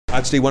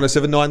HD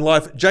 1079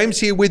 Live. James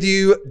here with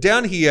you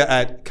down here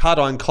at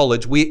Cardine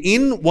College. We're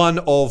in one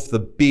of the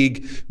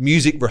big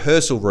music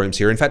rehearsal rooms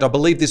here. In fact, I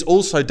believe this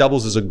also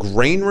doubles as a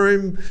green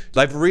room.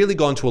 They've really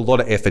gone to a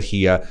lot of effort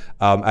here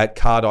at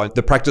Cardine.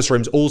 The practice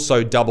rooms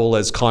also double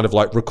as kind of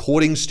like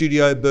recording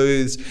studio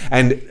booths,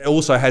 and it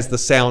also has the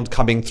sound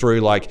coming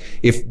through. Like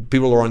if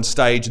people are on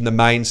stage in the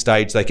main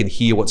stage, they can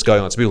hear what's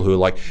going on. So people who are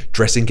like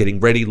dressing, getting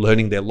ready,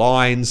 learning their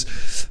lines,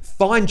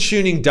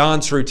 fine-tuning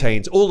dance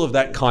routines, all of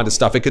that kind of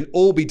stuff. It can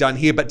all be done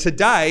here. But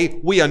today,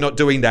 we are not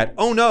doing that.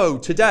 Oh no,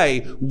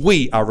 today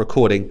we are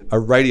recording a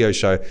radio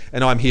show.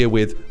 And I'm here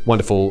with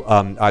wonderful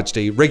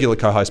HD regular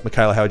co-host,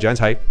 Michaela Howard-Jones.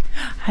 Hey.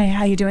 Hey,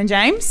 how you doing,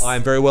 James?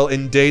 I'm very well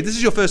indeed. This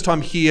is your first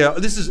time here.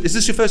 Is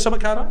this your first time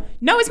at Cardine?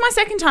 No, it's my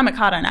second time at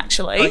Cardine,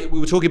 actually. We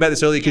were talking about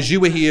this earlier because you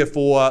were here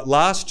for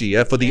last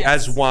year for the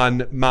As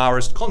One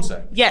Marist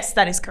concert. Yes,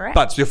 that is correct.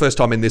 But it's your first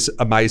time in this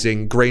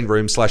amazing green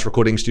room /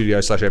 recording studio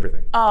 /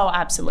 everything. Oh,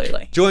 absolutely.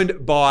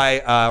 Joined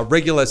by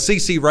regular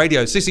CC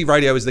Radio. CC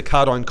Radio is the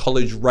Cardine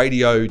College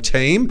radio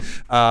team.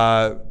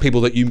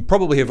 People that you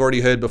probably have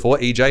already heard before.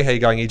 EJ, how you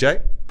going,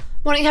 EJ?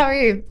 Morning, how are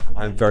you?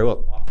 I'm very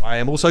well. I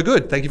am also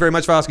good. Thank you very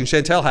much for asking.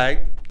 Chantel,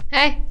 hey.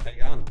 Hey. How you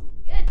going?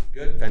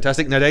 Good.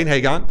 Fantastic. Nadine, how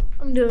you going?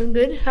 I'm doing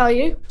good. How are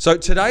you? So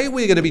today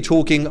we're going to be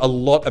talking a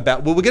lot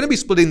about, we're going to be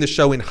splitting the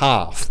show in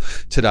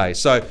half today.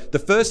 So the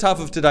first half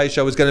of today's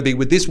show is going to be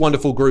with this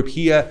wonderful group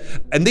here.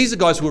 And these are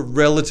guys who are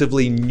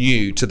relatively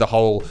new to the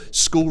whole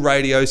school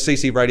radio,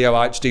 CC Radio,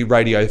 HD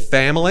Radio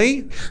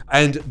family.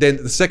 And then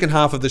the second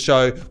half of the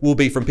show will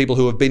be from people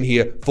who have been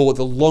here for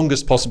the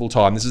longest possible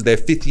time. This is their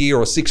 5th year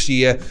or 6th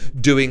year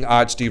doing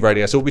HD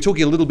Radio. So we'll be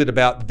talking a little bit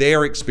about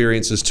their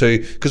experiences too,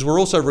 because we're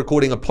also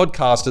recording a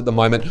podcast at the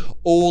moment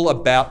all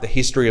about the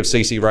history of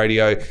CC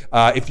Radio.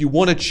 If you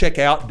want to check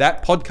out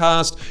that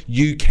podcast,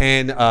 you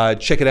can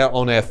check it out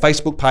on our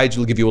Facebook page.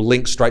 It'll give you a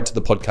link straight to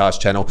the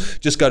podcast channel.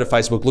 Just go to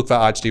Facebook, look for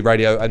HD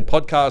Radio and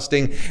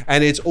podcasting,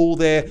 and it's all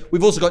there.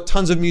 We've also got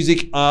tons of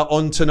music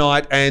on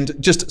tonight and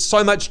just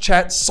so much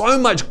chat, so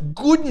much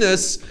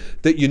goodness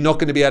that you're not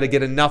going to be able to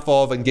get enough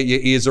of and get your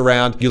ears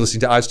around. You're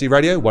listening to HD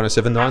Radio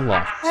 1079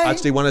 Live.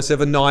 HD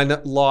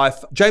 1079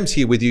 Live. James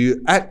here with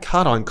you at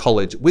Cardine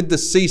College with the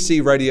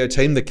CC Radio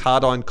team, the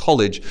Cardine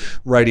College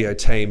radio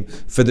team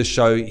for the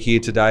show here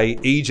today.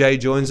 EJ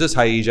joins us.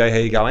 Hey EJ, how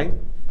you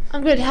going?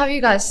 I'm good. How are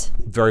you guys?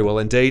 Very well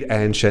indeed.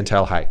 And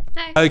Chantel, hey.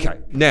 Hey. Okay,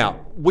 now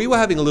we were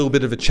having a little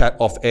bit of a chat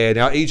off air.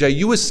 Now EJ,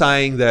 you were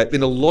saying that there's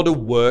been a lot of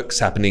works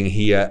happening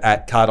here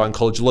at Cardine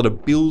College, a lot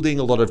of building,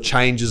 a lot of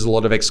changes, a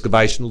lot of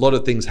excavation, a lot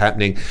of things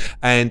happening.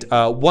 And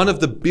one of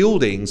the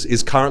buildings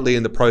is currently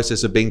in the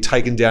process of being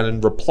taken down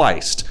and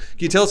replaced. Can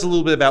you tell us a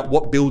little bit about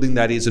what building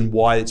that is and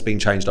why it's being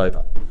changed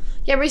over?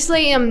 Yeah,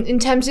 recently in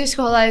terms of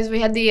school holidays, we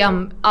had the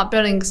art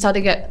building start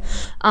to get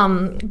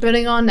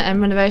building on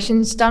and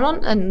renovations done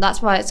on, and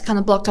that's why it's kind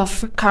of blocked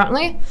off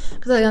currently,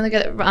 because they're going to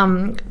get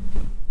it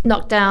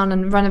knocked down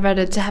and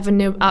renovated to have a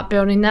new art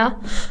building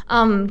now.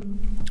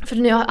 For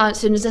the new art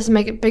students, just to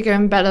make it bigger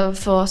and better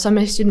for so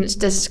many students to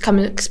just come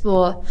and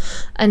explore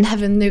and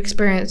having new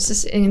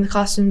experiences in the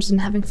classrooms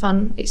and having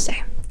fun each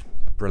day.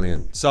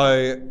 Brilliant.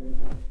 So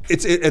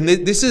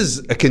this is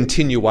a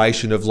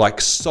continuation of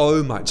like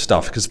so much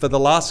stuff, because for the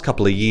last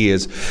couple of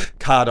years,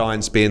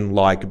 Cardine's been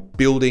like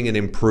building and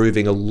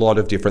improving a lot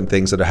of different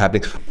things that are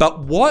happening.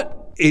 But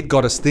what it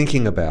got us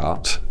thinking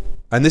about,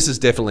 and this is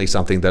definitely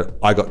something that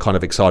I got kind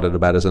of excited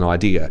about as an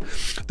idea,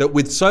 that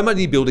with so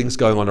many buildings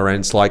going on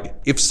around, it's like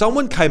if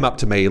someone came up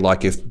to me,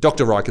 like if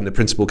Dr. Reichen, the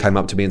principal, came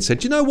up to me and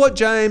said, you know what,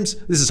 James,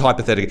 this is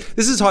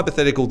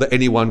hypothetical that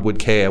anyone would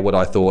care what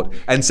I thought.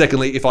 And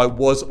secondly, if I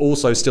was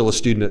also still a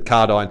student at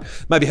Cardine,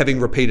 maybe having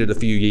repeated a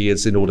few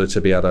years in order to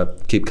be able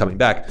to keep coming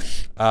back,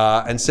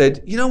 and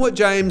said, you know what,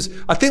 James,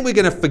 I think we're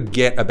going to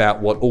forget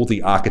about what all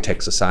the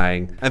architects are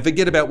saying and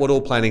forget about what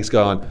all planning's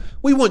going.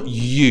 We want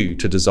you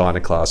to design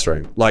a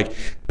classroom. Like,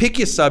 pick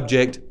your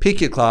subject,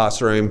 pick your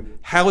classroom.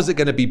 How is it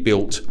going to be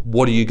built?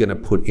 What are you going to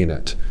put in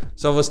it?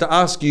 So if I was to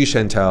ask you,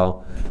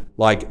 Chantal,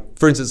 like,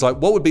 for instance, like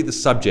what would be the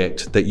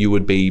subject that you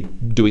would be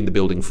doing the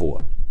building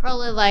for?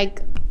 Probably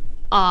like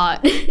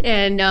art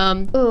and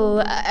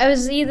I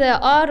was either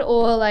art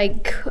or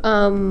like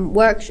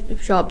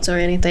workshops or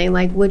anything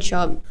like wood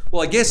shop.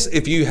 Well, I guess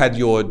if you had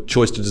your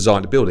choice to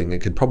design a building, it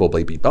could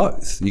probably be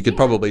both. You could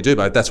probably do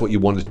both. That's what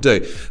you wanted to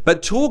do.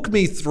 But talk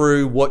me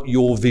through what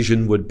your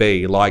vision would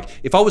be. Like,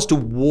 if I was to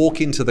walk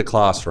into the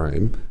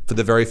classroom for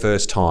the very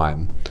first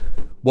time,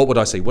 what would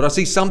I see? Would I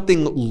see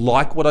something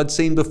like what I'd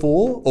seen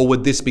before? Or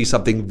would this be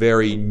something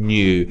very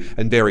new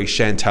and very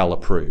Chantal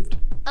approved?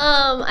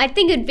 I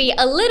think it'd be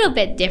a little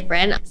bit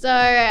different. So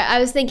I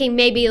was thinking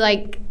maybe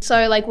like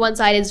one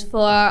side is for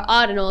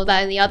art and all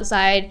that, and the other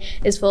side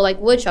is for like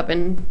wood shop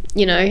and,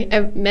 you know,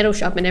 a metal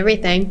shop and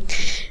everything,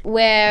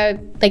 where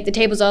like the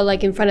tables are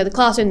like in front of the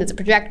classroom, there's a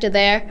projector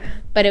there,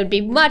 but it would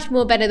be much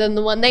more better than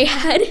the one they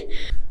had.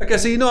 Okay,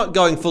 so you're not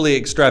going fully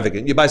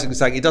extravagant. You're basically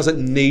saying it doesn't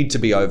need to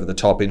be over the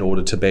top in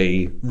order to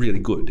be really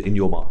good in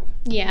your mind.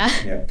 Yeah.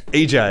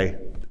 EJ,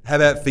 How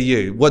about for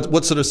you?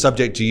 What sort of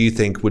subject do you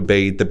think would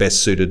be the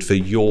best suited for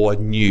your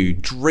new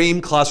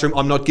dream classroom?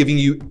 I'm not giving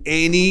you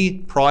any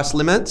price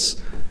limits.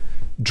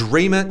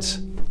 Dream it,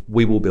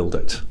 we will build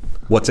it.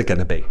 What's it going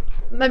to be?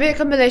 Maybe a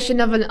combination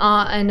of an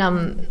art and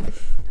an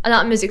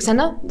art music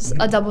center,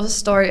 a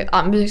double-story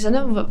art music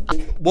center.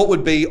 What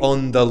would be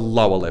on the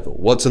lower level?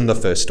 What's in the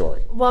first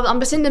story? Well, I'm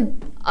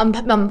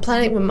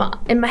planning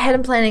in my head.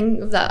 I'm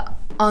planning that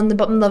on the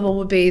bottom level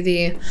would be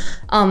the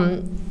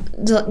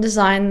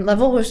design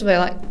level, which would be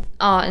like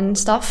art and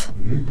stuff.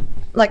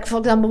 Like for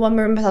example, one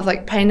room would have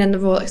like paint in the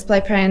wall, like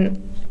spray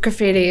paint,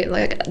 graffiti,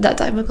 like that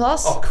type of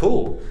class. Oh,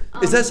 cool.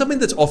 Is that something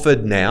that's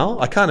offered now?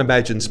 I can't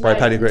imagine spray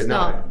painting. it's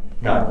not.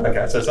 No.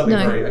 Okay. So something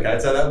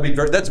So that would be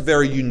that's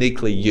very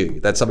uniquely you.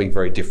 That's something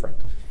very different.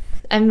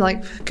 And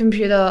like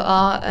computer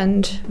art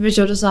and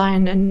visual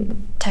design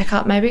and tech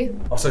art maybe.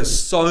 Oh,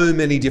 so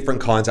many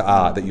different kinds of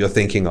art that you're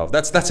thinking of.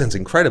 That sounds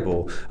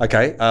incredible.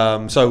 Okay.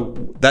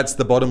 So that's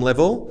the bottom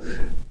level.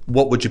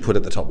 What would you put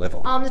at the top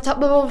level? The top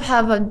level would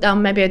have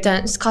maybe a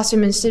dance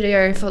classroom and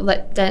studio for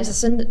like dance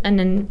lesson, and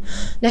then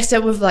next to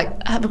it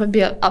would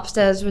be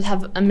upstairs would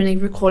have a mini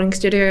recording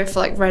studio for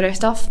like radio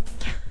stuff.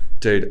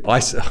 Dude, I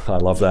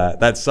love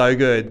that. That's so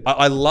good.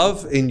 I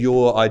love in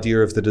your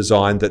idea of the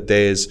design that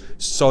there's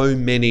so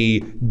many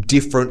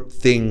different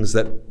things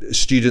that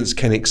students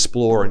can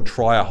explore and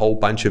try a whole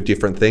bunch of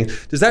different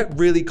things. Does that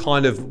really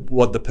kind of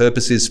what the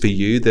purpose is for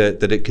you,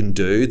 that it can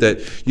do,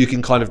 that you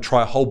can kind of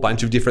try a whole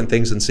bunch of different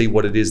things and see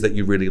what it is that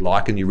you really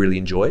like and you really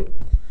enjoy?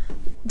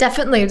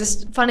 Definitely,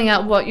 just finding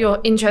out what your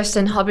interests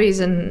and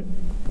hobbies and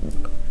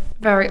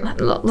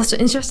lots of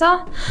interests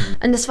are,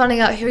 and just finding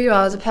out who you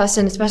are as a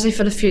person, especially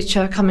for the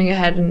future coming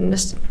ahead, and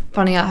just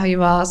finding out who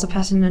you are as a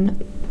person.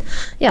 And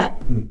yeah,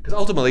 because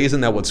ultimately,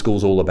 isn't that what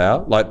school's all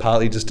about? Like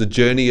partly just a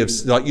journey of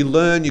like you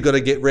learn, you got to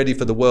get ready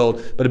for the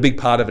world, but a big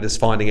part of it is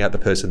finding out the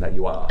person that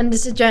you are. And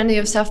it's a journey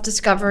of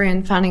self-discovery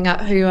and finding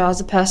out who you are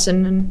as a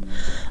person and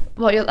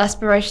what your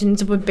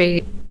aspirations would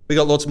be. We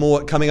got lots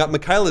more coming up.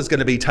 Michaela's going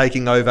to be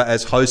taking over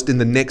as host in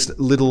the next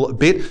little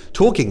bit,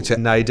 talking to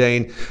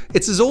Nadine.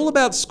 It's all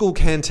about school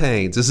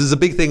canteens. This is a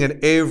big thing and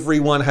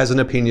everyone has an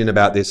opinion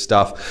about this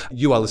stuff.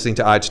 You are listening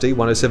to RHD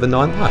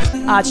 1079 Live.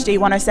 RHD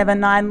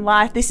 1079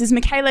 Live. This is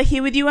Michaela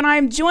here with you, and I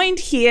am joined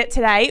here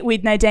today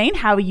with Nadine.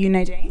 How are you,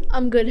 Nadine?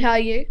 I'm good. How are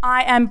you?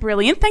 I am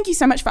brilliant. Thank you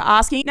so much for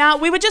asking. Now,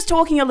 we were just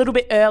talking a little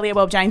bit earlier,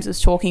 James was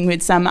talking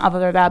with some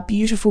other of our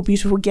beautiful,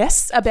 beautiful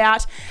guests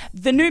about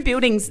the new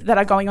buildings that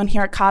are going on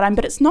here at Cardine,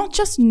 but it's not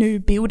just new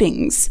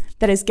buildings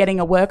that is getting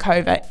a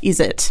workover, is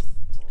it?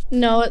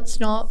 No, it's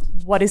not.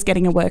 What is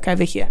getting a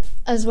workover here?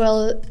 As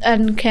well,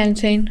 and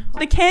canteen.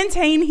 The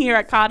canteen here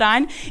at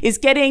Cardine is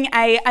getting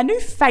a new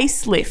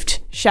facelift,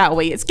 shall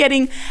we? It's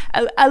getting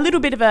a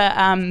little bit of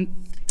a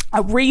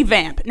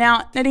revamp.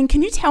 Now, Nadine,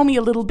 can you tell me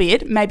a little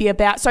bit maybe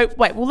about,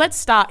 let's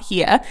start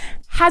here.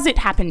 Has it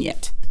happened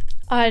yet?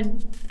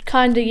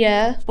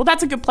 Yeah. Well,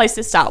 that's a good place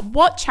to start.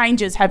 What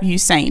changes have you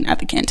seen at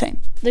the canteen?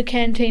 The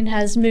canteen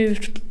has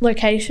moved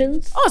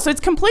locations. Oh, so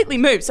it's completely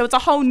moved. So it's a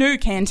whole new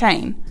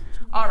canteen.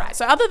 All right.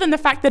 So other than the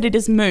fact that it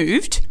is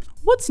moved,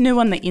 what's new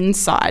on the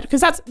inside?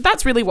 Because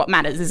that's really what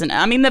matters, isn't it?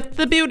 I mean,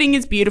 the building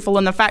is beautiful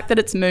and the fact that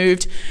it's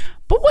moved,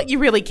 but what you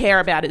really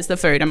care about is the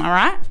food, am I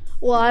right?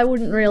 Well, I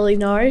wouldn't really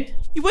know.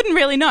 You wouldn't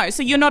really know,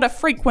 so you're not a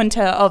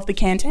frequenter of the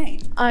canteen?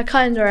 I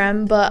kind of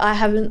am, but I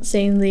haven't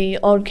seen the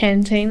old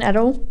canteen at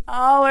all.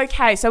 Oh,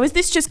 okay. So has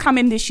this just come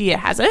in this year,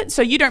 has it?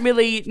 So you don't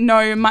really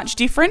know much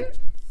different?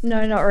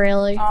 No, not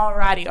really.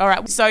 Alrighty, all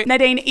right. So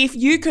Nadine, if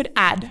you could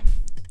add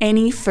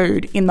any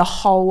food in the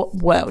whole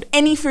world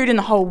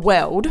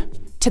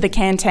to the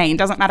canteen,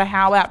 doesn't matter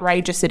how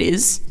outrageous it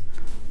is,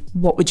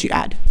 what would you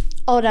add?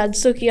 I'd add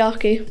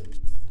sukiyaki.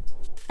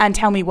 And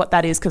tell me what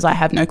that is, because I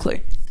have no clue.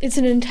 It's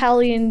an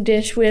Italian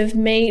dish with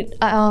meat,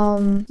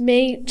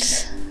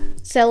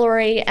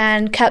 celery,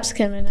 and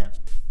capsicum in it.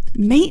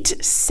 Meat,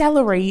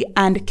 celery,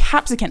 and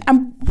capsicum.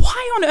 And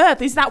why on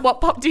earth is that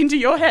what popped into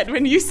your head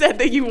when you said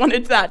that you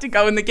wanted that to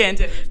go in the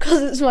canteen?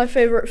 Because it's my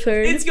favourite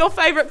food. It's your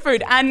favourite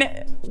food.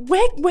 And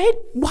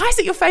why is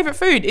it your favourite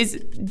food?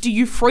 Do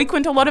you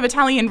frequent a lot of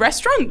Italian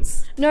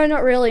restaurants? No,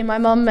 not really. My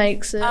mum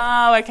makes it.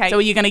 Oh, okay. So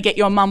are you going to get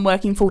your mum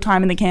working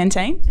full-time in the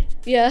canteen?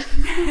 Yeah.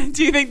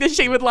 Do you think that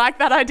she would like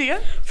that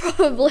idea?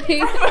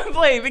 Probably.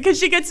 Probably, because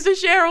she gets to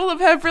share all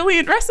of her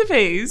brilliant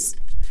recipes.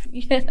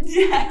 Yeah.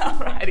 Yeah,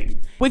 alrighty.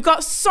 We've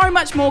got so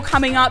much more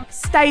coming up.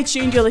 Stay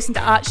tuned. You're listening to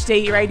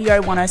RHD Radio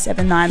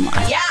 1079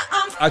 Live. Yeah,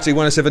 RHD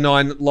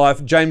 1079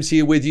 Live. James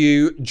here with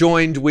you,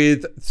 joined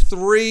with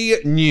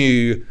 3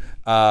 new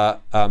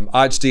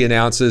RHD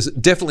announcers.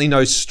 Definitely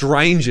no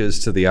strangers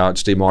to the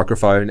RHD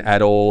microphone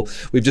at all.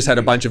 We've just had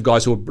a bunch of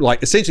guys who are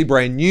like essentially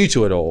brand new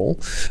to it all.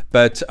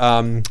 But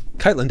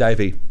Caitlin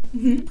Davey,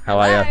 how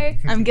are you?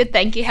 I'm good,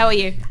 thank you. How are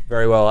you?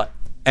 Very well.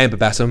 Amber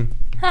Bassam.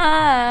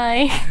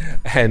 Hi.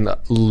 And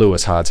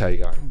Lewis Hards, how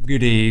you going?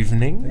 Good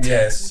evening.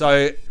 Yes.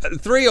 So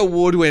 3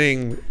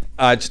 award-winning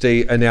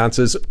RHD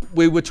announcers.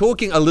 We were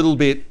talking a little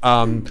bit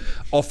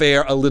off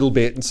air a little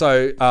bit, and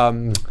so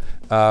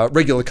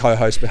regular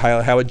co-host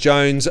Michaela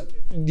Howard-Jones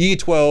year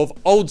 12,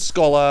 old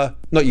scholar,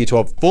 not year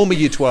 12, former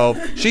year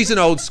 12. She's an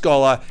old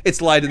scholar.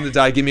 It's late in the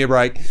day. Give me a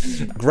break.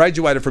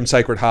 Graduated from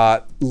Sacred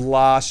Heart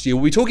last year.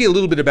 We'll be talking a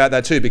little bit about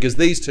that too, because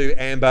these two,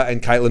 Amber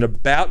and Caitlin, are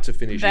about to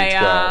finish year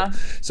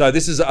 12. So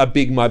this is a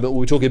big moment.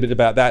 We'll be talking a bit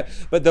about that.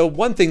 But the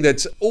one thing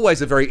that's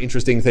always a very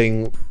interesting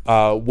thing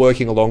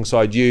working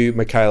alongside you,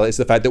 Michaela, is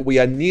the fact that we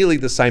are nearly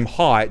the same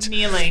height.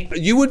 Nearly.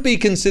 You would be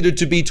considered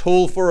to be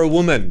tall for a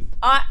woman.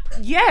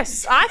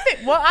 Yes, I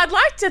think. Well, I'd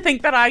like to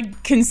think that I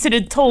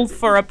considered tall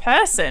for a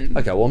person.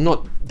 Okay, well, I'm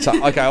not. So,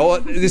 okay,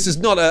 well, this is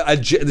not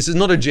this is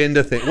not a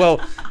gender thing. Well,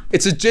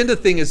 it's a gender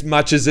thing as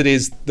much as it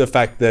is the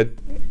fact that.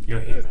 You're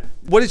here, man.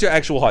 What is your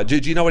actual height? Do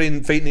you know it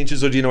in feet and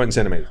inches, or do you know it in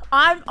centimeters?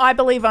 I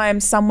believe I am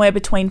somewhere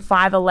between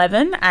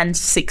 5'11" and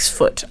 6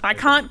 foot. I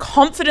can't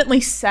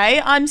confidently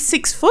say I'm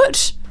 6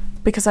 foot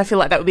because I feel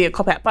like that would be a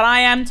cop out, but I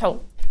am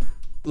tall.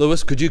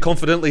 Lewis, could you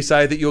confidently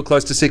say that you're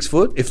close to 6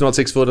 foot, if not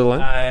 6 foot alone?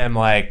 I am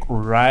like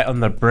right on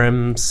the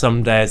brim.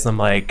 Some days I'm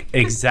like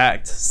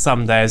exact.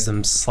 Some days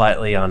I'm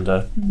slightly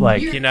under.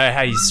 Like, you know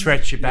how you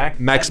stretch your back?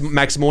 Max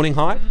morning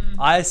height?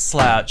 I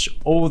slouch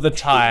all the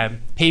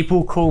time.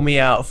 People call me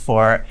out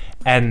for it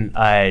and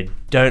I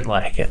don't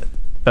like it.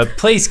 But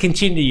please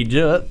continue to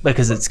do it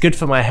because it's good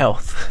for my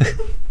health.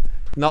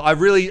 No, I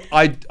really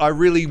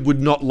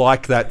would not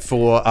like that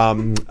for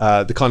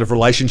the kind of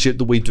relationship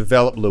that we've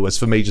developed, Lewis,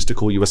 for me just to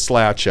call you a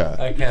sloucher.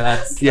 Okay,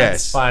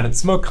 that's fine.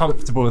 It's more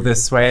comfortable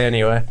this way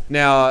anyway.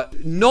 Now,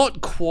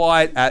 not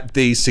quite at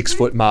the 6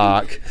 foot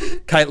mark.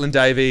 Caitlin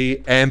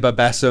Davey, Amber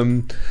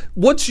Bassam,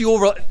 what's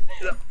your...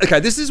 Okay,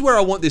 this is where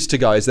I want this to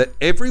go, is that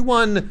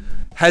everyone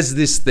has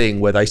this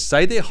thing where they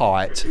say their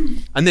height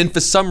and then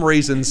for some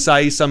reason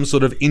say some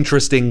sort of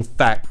interesting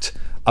fact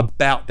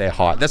about their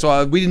height. That's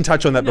why we didn't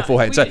touch on that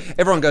beforehand. So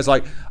everyone goes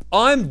like,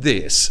 I'm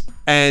this,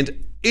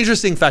 and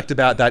interesting fact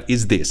about that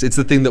is this. It's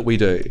the thing that we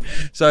do.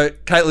 So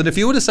Caitlin, if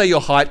you were to say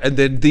your height and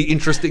then the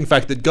interesting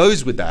fact that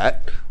goes with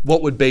that,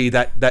 what would be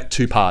that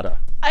two-parter?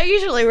 I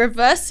usually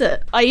reverse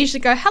it. I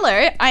usually go,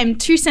 hello, I'm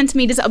 2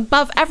 centimetres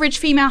above average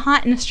female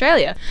height in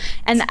Australia.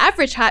 And the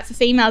average height for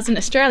females in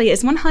Australia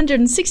is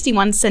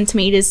 161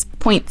 centimetres,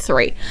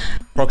 0.3.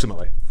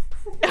 Approximately.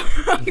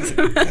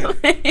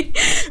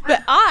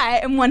 But I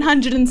am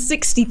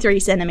 163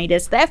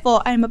 centimetres,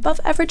 therefore I am above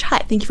average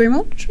height. Thank you very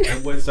much.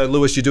 So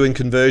Lewis, you're doing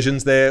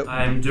conversions there.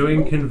 I'm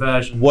doing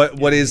conversion.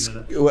 What is...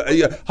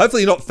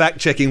 Hopefully you're not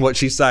fact-checking what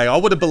she's saying. I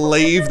would have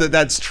believed that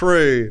that's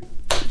true.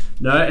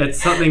 No,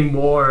 it's something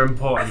more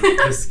important.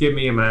 Just give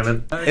me a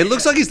moment. It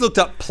looks like he's looked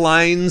up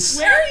planes.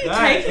 Where are you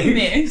taking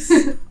this?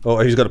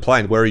 Oh, he's got a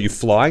plane. Where are you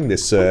flying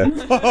this, sir?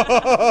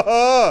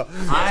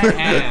 I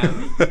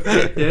am,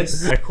 get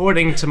this,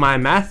 according to my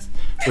math,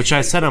 which I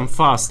said I'm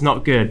fast,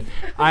 not good,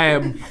 I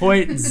am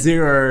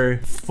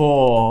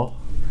 0.04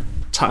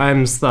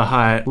 times the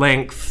height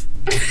length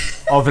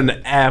of an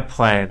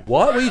airplane.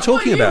 What are you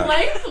talking about?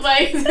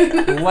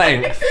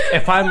 Length.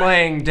 If I'm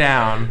laying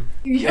down,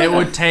 it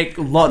would take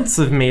lots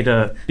of me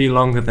to be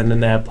longer than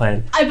an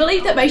airplane. I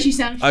believe that makes you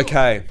sound short.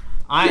 Okay.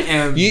 I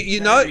am. You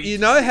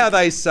know how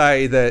they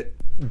say that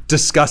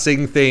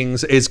discussing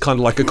things is kind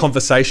of like a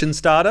conversation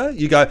starter?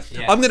 You go,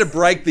 Yes. I'm going to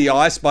break the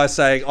ice by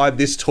saying I'm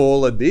this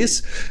tall and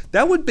this.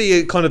 That would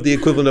be kind of the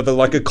equivalent of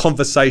a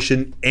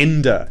conversation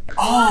ender.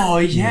 Oh,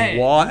 yeah.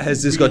 What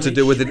has this got to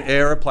do with an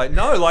aeroplane?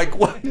 No,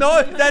 what?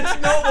 No,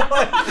 that's not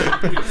what.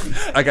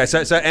 Okay,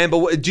 so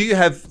Amber, do you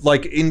have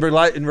in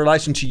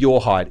relation to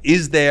your height?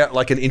 Is there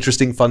an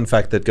interesting fun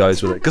fact that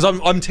goes with it? Because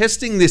I'm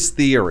testing this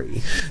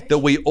theory that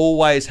we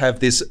always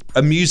have this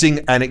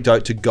amusing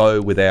anecdote to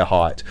go with our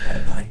height.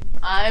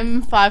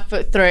 I'm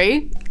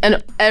 5'3",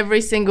 and every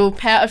single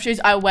pair of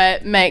shoes I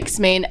wear makes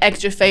me an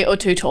extra feet or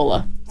 2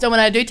 taller. So when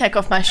I do take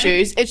off my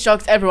shoes, it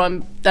shocks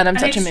everyone that I'm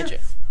such a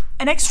midget.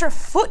 An extra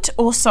foot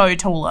or so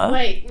taller.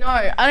 Wait, no,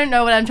 I don't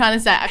know what I'm trying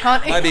to say. I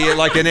can't. Maybe an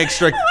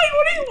extra What are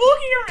you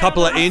walking around?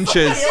 couple of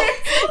inches.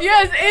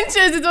 Yes,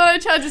 inches is what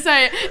I'm trying to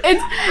say.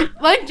 It's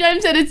like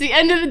James said. It's the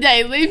end of the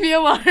day. Leave me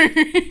alone.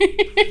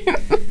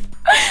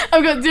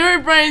 I've got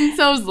 0 brain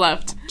cells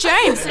left.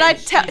 James, did I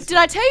tell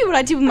you what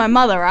I did with my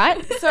mother,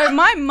 right? So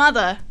my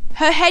mother,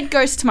 her head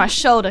goes to my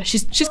shoulder.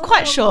 She's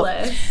quite short.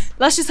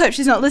 Let's just hope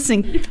she's not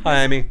listening.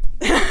 Hi, Amy.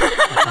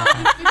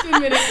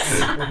 15 minutes.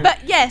 But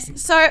yes,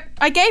 so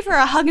I gave her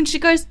a hug and she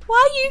goes,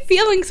 why are you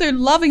feeling so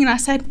loving? And I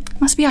said,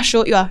 must be how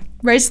short you are.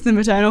 Raised the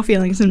maternal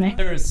feelings in me.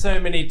 There are so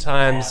many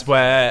times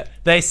where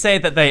they say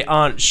that they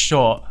aren't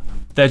short.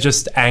 They're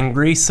just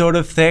angry sort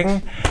of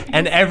thing.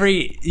 And have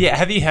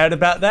you heard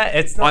about that?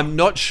 It's not, I'm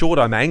not short,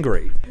 I'm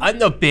angry. I'm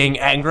not being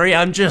angry,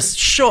 I'm just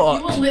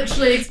short. People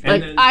literally,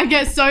 I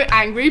get so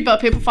angry, but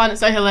people find it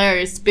so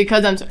hilarious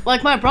because I'm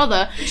like my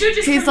brother. You're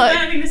just he's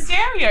confirming the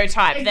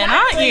stereotype then,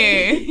 aren't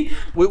you?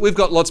 We've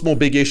got lots more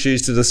big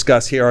issues to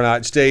discuss here on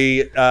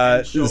HD.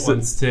 Short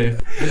ones too.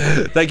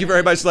 Thank you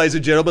very much, ladies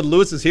and gentlemen.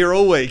 Lewis is here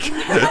all week.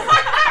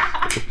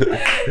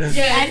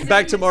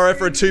 Back tomorrow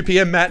for a 2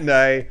 p.m.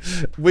 matinee.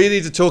 We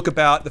need to talk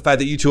about the fact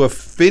that you two are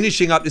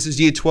finishing up. This is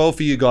year 12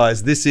 for you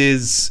guys. This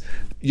is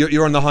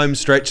you're on the home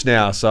stretch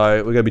now, so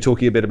we're going to be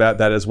talking a bit about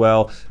that as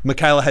well.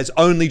 Michaela has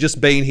only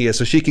just been here,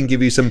 so she can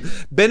give you some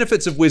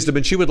benefits of wisdom,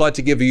 and she would like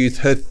to give you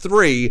her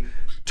 3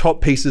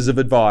 top pieces of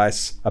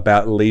advice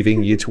about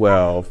leaving year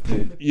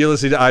 12. You're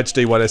listening to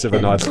HD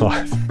 1079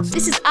 Live.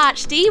 This is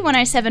ArchD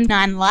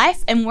 1079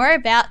 Life, and we're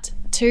about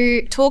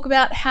to talk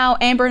about how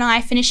Amber and I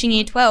are finishing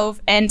year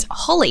 12, and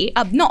Holly,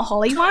 not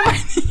Holly, why am I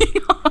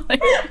thinking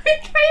Holly?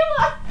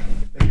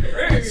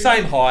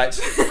 Same height.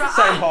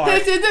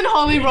 This isn't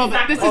Holly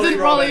Roberts. This isn't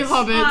Rolly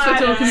Roberts we're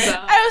talking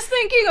about. I was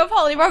thinking of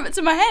Holly Roberts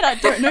in my head. I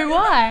don't know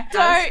why.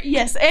 So,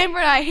 yes, Amber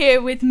and I are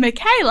here with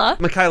Michaela.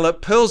 Michaela,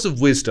 pearls of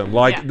wisdom,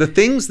 like the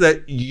things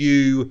that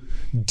you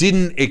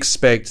didn't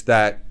expect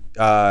that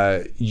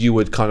you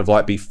would kind of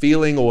like be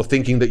feeling or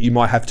thinking that you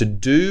might have to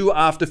do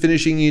after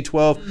finishing year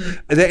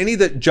 12. Are there any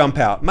that jump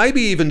out?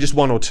 Maybe even just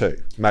 1 or 2.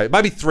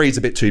 Maybe 3 is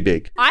a bit too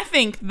big. I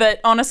think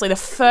that honestly, the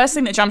first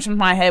thing that jumped into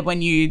my head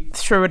when you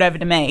threw it over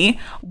to me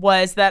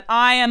was that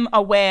I am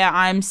aware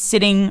I'm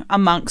sitting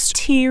amongst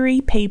teary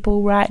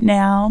people right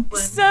now.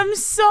 Some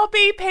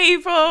soppy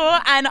people,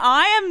 and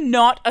I am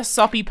not a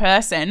soppy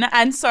person.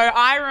 And so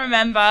I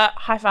remember,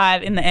 high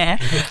five in the air.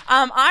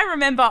 I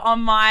remember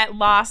on my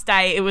last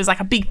day, it was like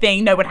a big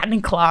thing. No one had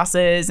any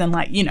classes, and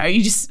like, you know,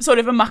 you just sort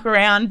of a muck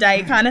around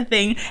day kind of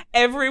thing.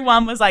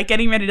 Everyone was like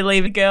getting ready to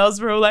leave. The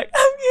girls were all like,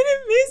 I'm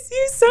gonna miss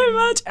you so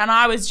much. And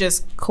I was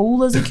just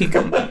cool as a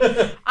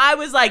cucumber. I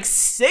was like,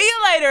 see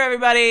you later,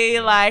 everybody.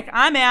 Like,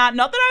 I'm out.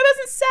 Not that I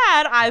wasn't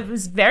sad. I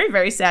was very,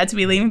 very sad to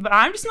be leaving, but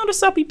I'm just not a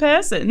soppy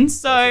person.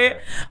 So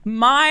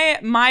my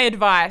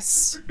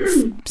advice,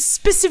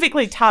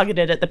 specifically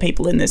targeted at the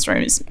people in this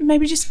room, is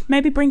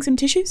maybe bring some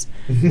tissues.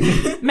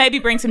 Maybe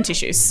bring some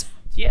tissues.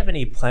 Do you have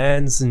any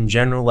plans in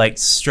general, like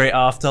straight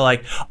after,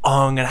 like,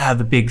 oh, I'm going to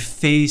have a big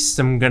feast,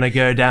 I'm going to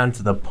go down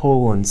to the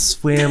pool and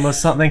swim or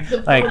something?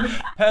 Like,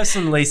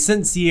 personally,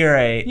 since year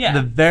 8,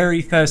 the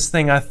very first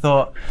thing I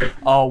thought,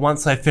 oh,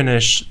 once I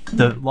finish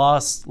the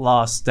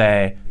last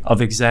day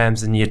of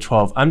exams in year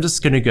 12, I'm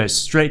just going to go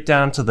straight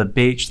down to the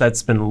beach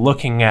that's been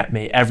looking at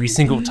me every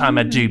single time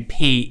I do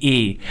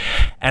PE,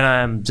 and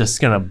I'm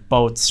just going to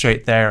bolt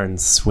straight there and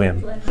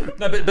swim.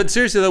 No, but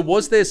seriously though,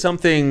 was there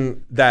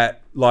something that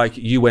like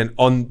you went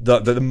on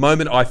the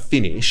moment I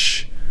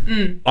finish,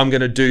 I'm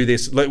going to do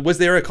this? Like, was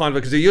there a kind of,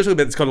 because you're talking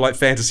about this kind of like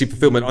fantasy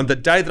fulfillment, on the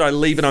day that I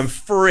leave and I'm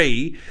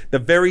free, the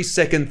very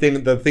second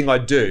thing, the thing I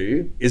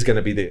do is going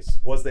to be this.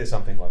 Was there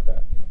something like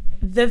that?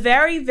 The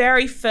very,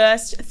 very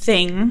first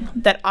thing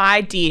that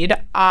I did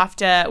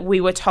after we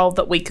were told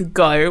that we could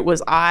go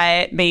was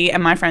me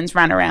and my friends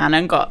ran around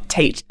and got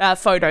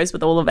photos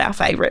with all of our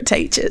favourite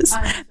teachers.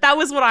 That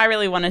was what I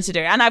really wanted to do.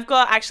 And I've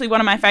got actually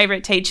one of my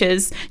favourite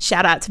teachers,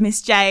 shout out to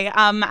Miss J,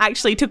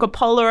 actually took a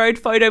Polaroid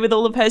photo with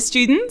all of her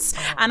students.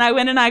 And I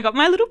went and I got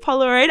my little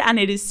Polaroid, and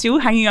it is still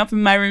hanging up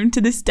in my room to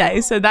this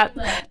day. So that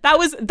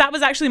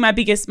was actually my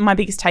biggest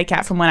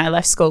takeout from when I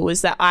left school,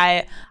 was that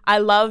I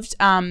loved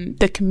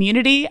the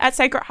community at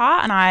Sacred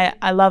Heart, and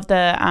I love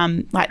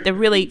the like the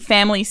really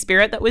family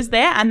spirit that was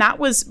there, and that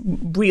was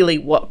really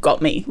what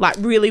got me, like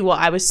really what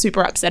I was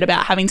super upset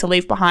about having to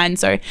leave behind.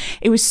 So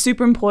it was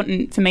super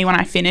important for me when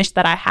I finished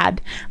that I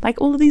had like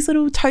all of these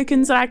little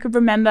tokens that I could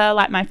remember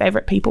like my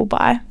favorite people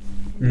by.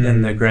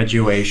 And the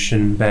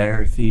graduation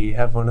bear, if you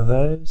have one of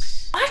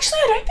those. Actually,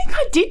 I don't think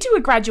I did do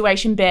a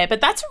graduation bear, but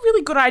that's a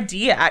really good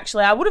idea,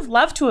 actually. I would have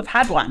loved to have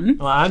had one.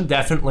 Well, I'm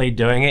definitely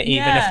doing it,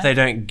 even if they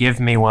don't give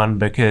me one,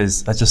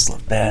 because I just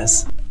love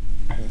bears.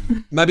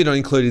 Maybe not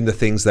including the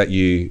things that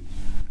you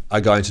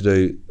are going to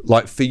do.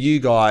 Like for you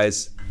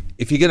guys,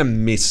 if you're going to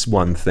miss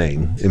one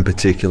thing in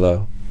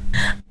particular.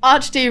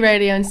 ArchD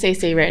Radio and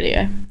CC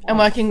Radio. I'm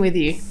working with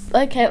you.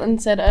 Like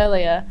Caitlin said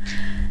earlier,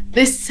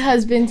 this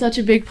has been such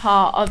a big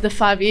part of the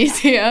 5 years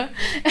here.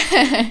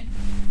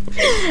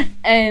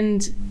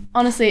 And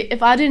honestly,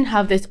 if I didn't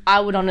have this,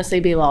 I would honestly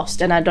be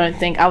lost, and I don't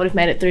think I would have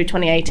made it through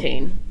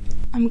 2018.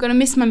 I'm going to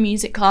miss my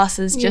music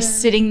classes,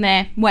 just sitting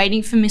there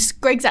waiting for Miss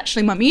Greg's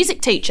actually my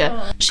music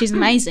teacher. She's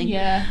amazing.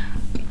 Yeah.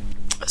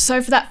 So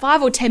for that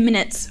 5 or 10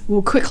 minutes,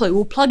 we'll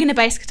plug in a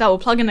bass guitar, we'll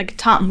plug in a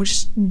guitar, and we'll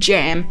just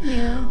jam.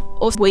 Yeah.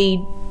 Or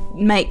we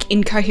make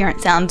incoherent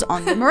sounds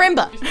on the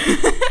marimba.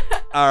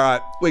 All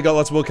right, we got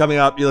lots more coming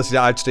up. You're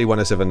listening to HD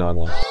 1079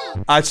 Live.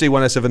 HD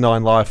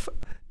 1079 Live.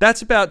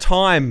 That's about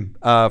time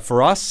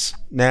for us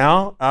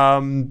now.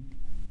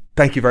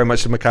 Thank you very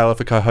much to Michaela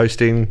for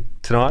co-hosting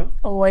tonight.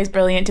 Always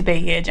brilliant to be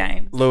here,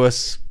 James.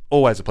 Lewis,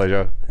 always a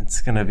pleasure.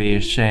 It's going to be a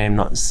shame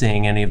not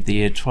seeing any of the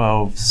year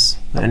 12s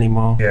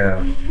anymore.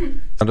 Yeah.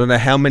 I don't know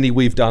how many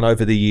we've done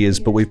over the years,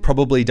 but we've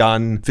probably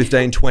done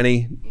 15,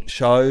 20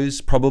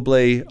 shows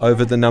probably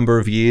over the number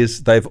of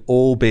years. They've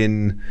all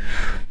been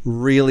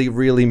really,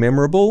 really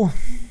memorable.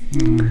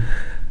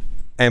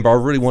 Amber, I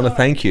really want to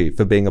thank you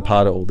for being a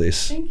part of all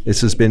this.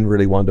 This has been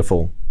really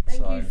wonderful.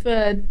 Thank you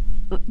for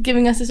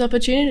giving us this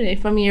opportunity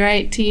from year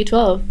 8 to year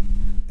 12.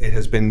 It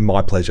has been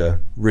my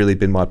pleasure, really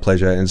been my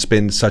pleasure. And it's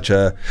been such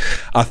a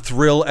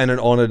thrill and an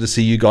honour to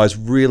see you guys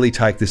really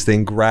take this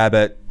thing, grab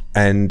it,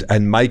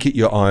 and make it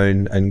your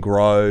own and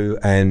grow.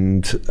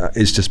 And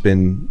it's just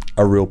been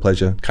a real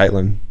pleasure.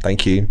 Caitlin,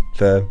 thank you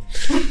for,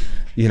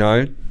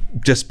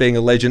 just being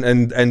a legend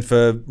and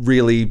for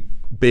really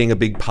being a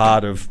big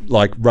part of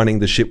like running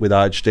the ship with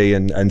RHD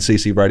and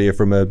CC Radio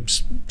from a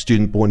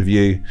student point of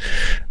view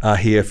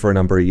here for a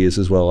number of years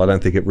as well. I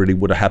don't think it really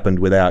would have happened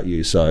without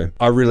you. So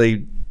I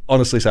really,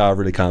 honestly say, I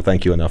really can't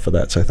thank you enough for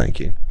that. So thank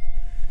you.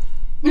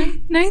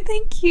 No,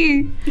 thank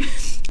you.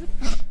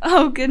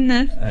 Oh,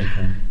 goodness.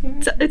 Okay.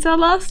 It's our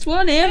last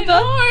one, Amber.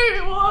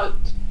 What?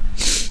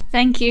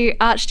 Thank you,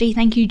 Archie.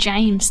 Thank you,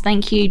 James.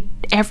 Thank you,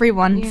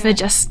 everyone, for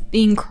just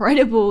the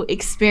incredible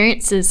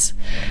experiences,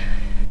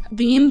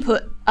 the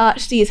input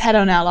Archie has had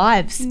on our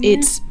lives.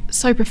 It's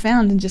so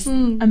profound and just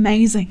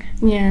amazing.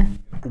 Yeah.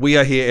 We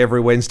are here every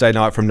Wednesday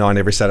night from 9,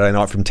 every Saturday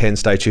night from 10.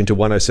 Stay tuned to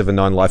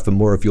 107.9 Live for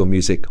more of your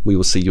music. We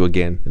will see you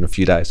again in a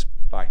few days.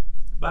 Bye.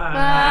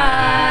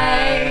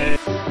 Bye.